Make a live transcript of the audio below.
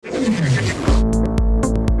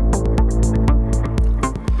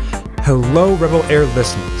Hello, Rebel Air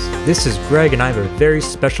listeners. This is Greg, and I have a very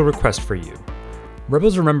special request for you.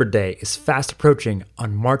 Rebels Remember Day is fast approaching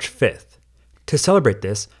on March 5th. To celebrate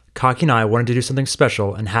this, Cocky and I wanted to do something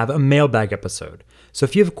special and have a mailbag episode. So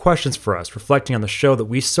if you have questions for us reflecting on the show that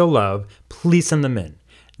we so love, please send them in.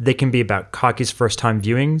 They can be about Cocky's first-time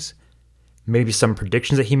viewings, maybe some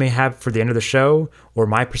predictions that he may have for the end of the show, or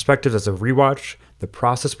my perspectives as a rewatch, the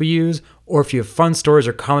process we use, or if you have fun stories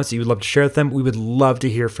or comments that you would love to share with them, we would love to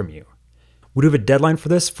hear from you. We do have a deadline for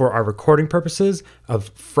this for our recording purposes of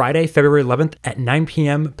Friday, February 11th at 9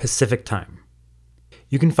 p.m. Pacific Time.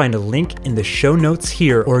 You can find a link in the show notes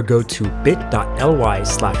here or go to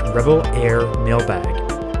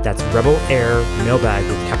bit.ly/rebelairmailbag. That's Rebel Air Mailbag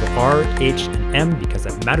with capital R, H, and M because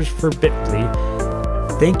that matters for Bitly.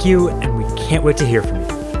 Thank you, and we can't wait to hear from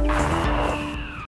you.